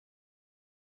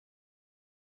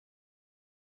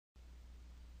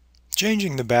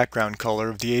Changing the background color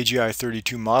of the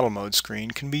AGi32 model mode screen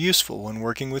can be useful when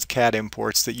working with CAD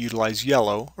imports that utilize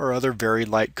yellow or other very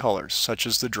light colors, such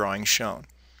as the drawing shown.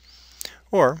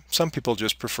 Or some people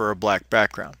just prefer a black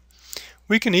background.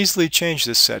 We can easily change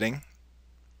this setting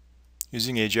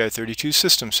using AGi32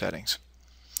 System Settings.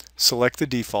 Select the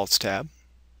Defaults tab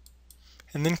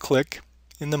and then click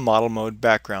in the Model Mode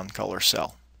background color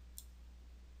cell.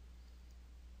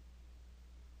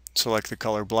 Select the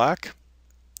color black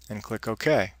and click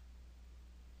OK.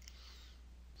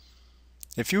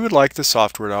 If you would like the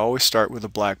software to always start with a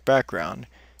black background,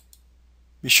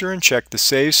 be sure and check the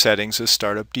Save Settings as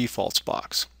Startup Defaults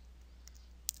box.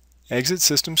 Exit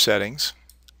System Settings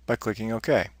by clicking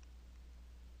OK.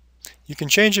 You can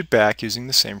change it back using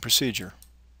the same procedure.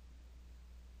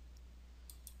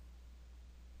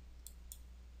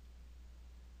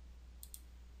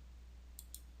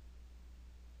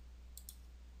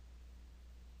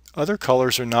 Other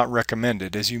colors are not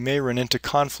recommended, as you may run into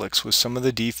conflicts with some of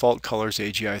the default colors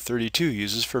AGi32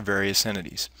 uses for various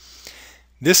entities.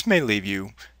 This may leave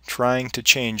you trying to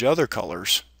change other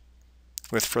colors,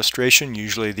 with frustration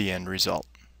usually the end result.